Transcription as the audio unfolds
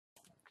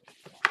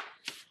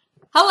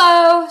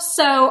Hello,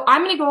 so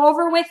I'm going to go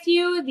over with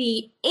you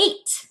the 8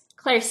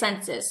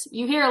 clairsenses.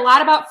 You hear a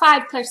lot about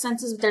 5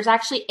 clairsenses, but there's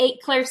actually 8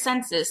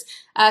 clairsenses.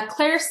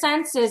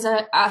 Clairsense is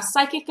a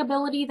psychic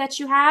ability that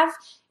you have,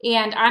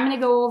 and I'm going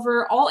to go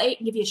over all 8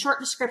 and give you a short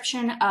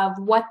description of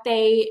what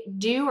they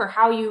do or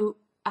how you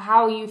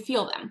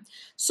feel them.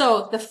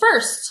 So the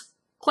first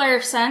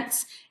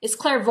clairsense is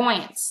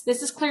clairvoyance.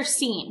 This is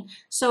clairseeing.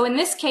 So in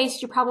this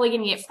case, you're probably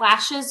going to get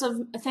flashes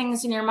of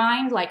things in your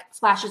mind, like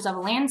flashes of a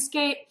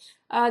landscape,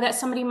 that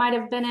somebody might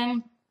have been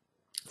in,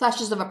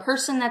 flashes of a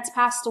person that's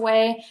passed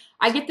away.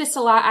 I get this a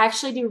lot. I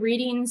actually do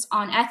readings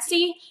on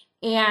Etsy,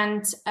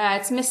 and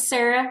it's Miss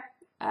Sarah,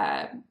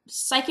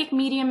 psychic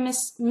medium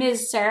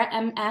Ms. Sarah,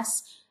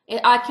 MS.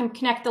 I can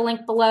connect the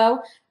link below.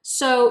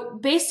 So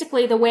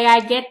basically the way I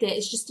get it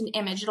is just an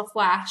image. It'll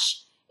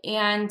flash,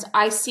 and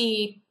I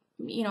see,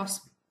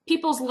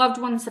 people's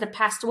loved ones that have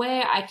passed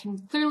away. I can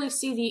clearly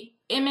see the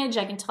image.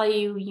 I can tell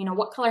you,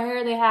 what color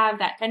hair they have,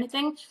 that kind of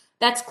thing.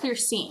 That's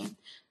clairseeing.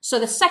 So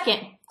the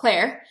second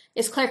clair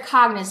is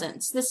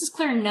claircognizance. This is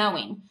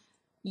clairknowing.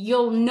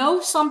 You'll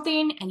know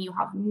something and you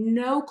have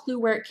no clue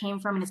where it came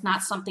from, and it's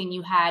not something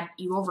you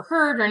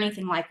overheard or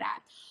anything like that.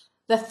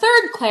 The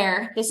third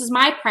clair, this is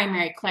my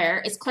primary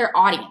clair, is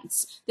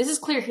clairaudience. This is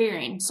clear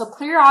hearing. So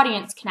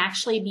clairaudience can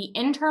actually be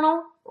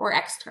internal or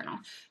external.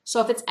 So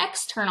if it's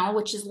external,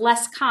 which is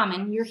less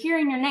common, you're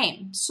hearing your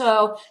name.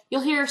 So you'll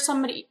hear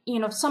somebody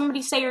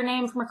say your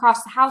name from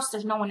across the house.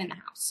 There's no one in the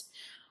house.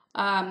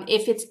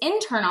 If it's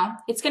internal,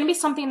 it's going to be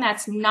something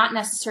that's not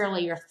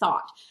necessarily your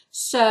thought.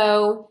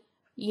 So,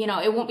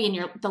 it won't be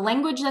in the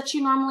language that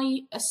you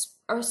normally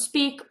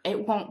speak.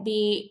 It won't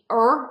be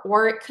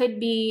or it could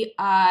be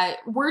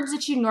words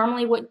that you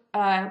normally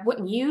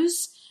wouldn't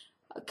use,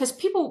 because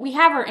we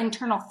have our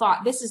internal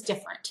thought. This is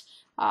different,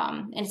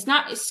 and it's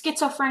not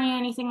schizophrenia or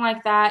anything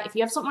like that. If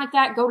you have something like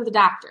that, go to the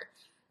doctor.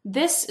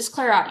 This is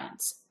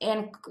clairaudience,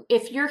 and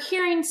if you're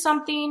hearing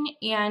something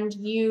and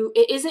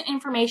it isn't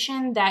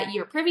information that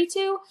you're privy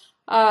to,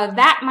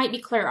 that might be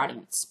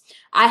clairaudience.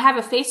 I have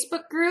a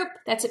Facebook group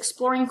that's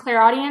exploring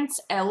clairaudience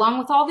along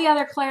with all the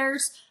other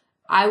clairs.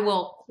 I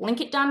will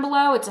link it down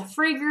below. It's a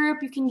free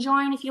group. You can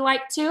join if you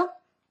like to,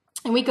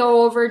 and we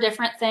go over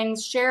different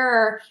things, share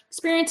our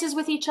experiences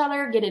with each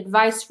other, get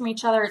advice from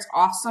each other. It's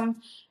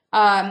awesome.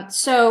 And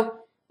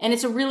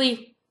it's a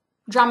really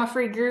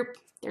drama-free group.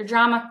 They're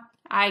drama.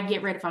 I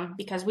get rid of them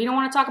because we don't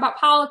want to talk about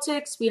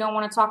politics. We don't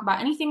want to talk about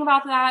anything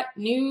about that,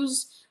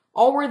 news.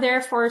 All we're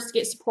there for is to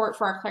get support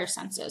for our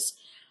clairsenses.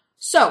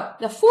 So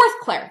the fourth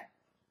clair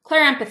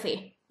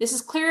empathy. This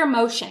is clear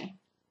emotion.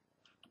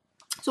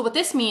 So what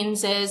this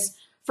means is,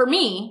 for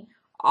me,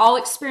 I'll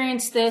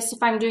experience this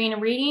if I'm doing a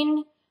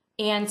reading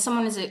and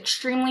someone is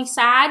extremely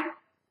sad.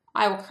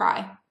 I will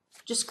cry.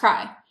 Just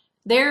cry.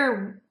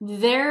 They're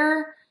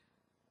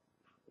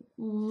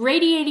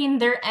radiating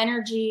their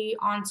energy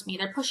onto me.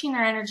 They're pushing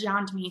their energy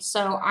onto me.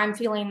 So I'm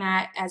feeling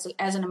that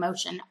as an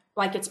emotion,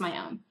 like it's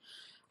my own.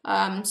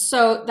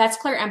 So that's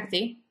clear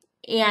empathy.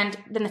 And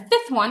then the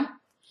fifth one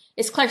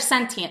is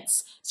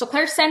clairsentience. So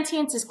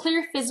clairsentience is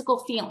clear physical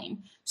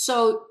feeling.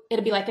 So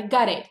it'll be like a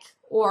gut ache,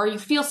 or you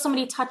feel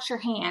somebody touch your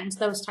hands,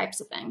 those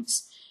types of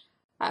things.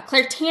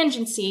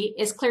 Clairtangency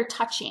is clear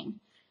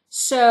touching.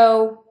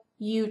 So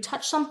you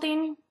touch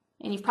something,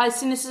 and you've probably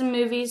seen this in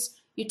movies.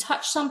 You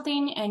touch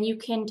something and you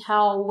can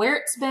tell where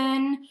it's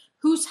been,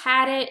 who's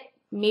had it,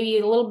 maybe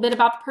a little bit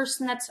about the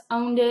person that's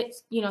owned it.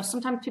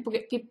 Sometimes people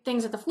get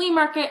things at the flea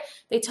market,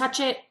 they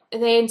touch it,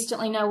 they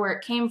instantly know where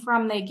it came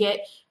from. They get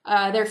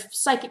their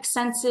psychic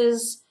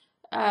senses,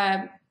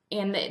 and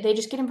they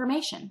just get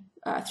information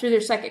through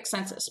their psychic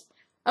senses.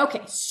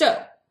 Okay,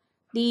 so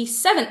the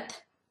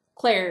seventh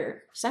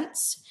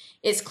clairsense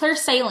is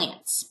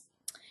clairsalience.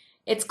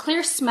 It's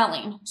clear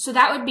smelling. So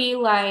that would be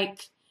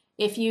like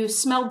if you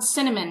smelled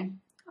cinnamon,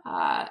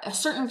 a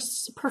certain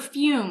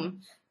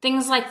perfume,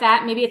 things like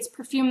that. Maybe it's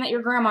perfume that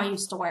your grandma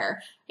used to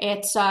wear.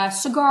 It's a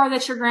cigar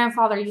that your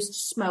grandfather used to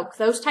smoke.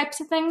 Those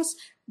types of things,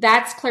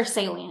 that's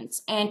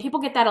clairsalience. And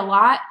people get that a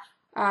lot,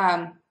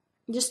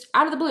 just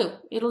out of the blue.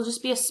 It'll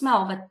just be a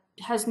smell that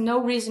has no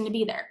reason to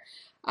be there.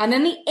 And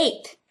then the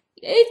eighth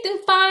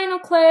and final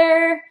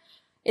clair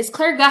is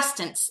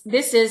clairgustance.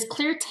 This is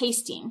clear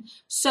tasting.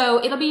 So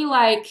it'll be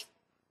like,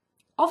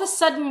 all of a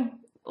sudden,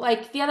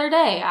 like the other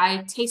day,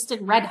 I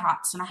tasted Red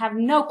Hots, and I have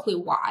no clue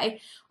why.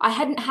 I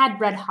hadn't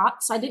had Red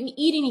Hots. I didn't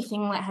eat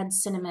anything that had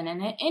cinnamon in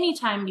it any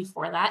time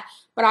before that,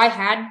 but I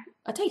had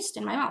a taste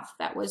in my mouth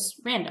that was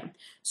random.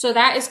 So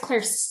that is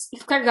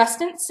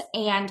clairgustance.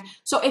 And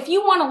so if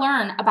you want to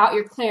learn about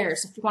your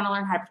clairs, if you want to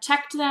learn how to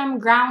protect them, or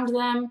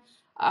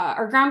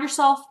ground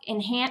yourself,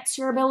 enhance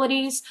your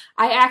abilities,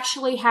 I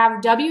actually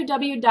have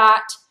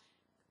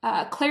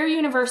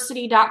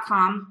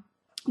www.clairuniversity.com.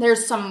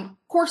 There's some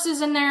courses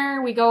in there.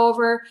 We go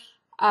over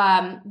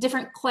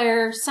different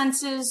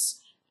clairsenses.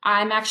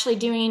 I'm actually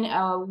doing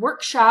a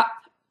workshop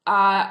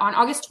on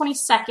August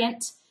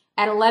 22nd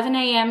at 11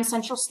 a.m.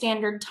 Central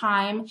Standard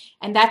Time,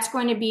 and that's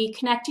going to be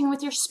connecting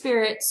with your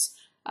spirits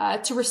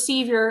to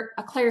receive your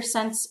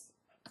clairsenses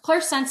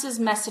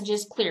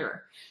messages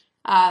clearer.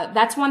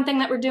 That's one thing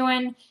that we're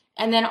doing.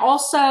 And then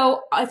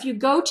also, if you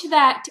go to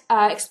that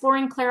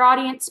Exploring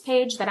Clairaudience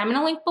page that I'm going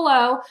to link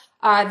below,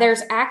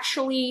 there's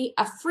actually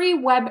a free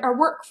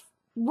workshop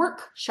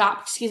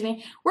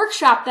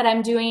that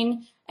I'm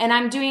doing, and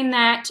I'm doing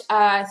that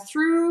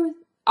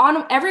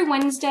on every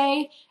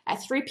Wednesday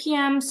at 3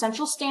 p.m.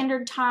 Central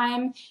Standard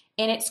Time,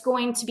 and it's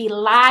going to be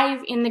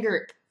live in the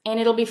group, and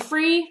it'll be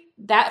free.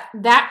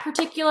 That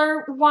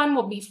particular one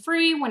will be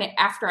free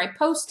after I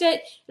post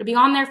it. It'll be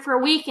on there for a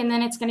week, and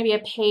then it's going to be a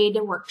paid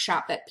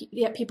workshop that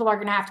people are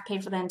going to have to pay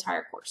for the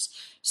entire course.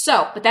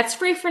 But that's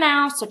free for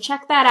now, so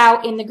check that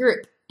out in the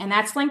group, and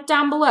that's linked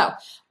down below.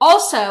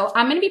 Also,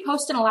 I'm going to be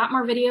posting a lot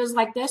more videos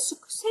like this,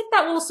 so hit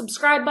that little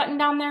subscribe button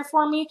down there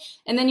for me,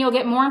 and then you'll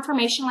get more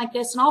information like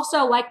this. And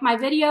also, like my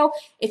video,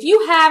 if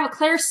you have a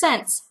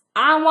clairsense,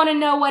 I want to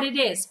know what it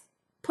is.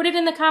 Put it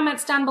in the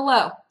comments down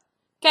below.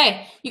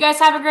 Okay, you guys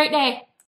have a great day.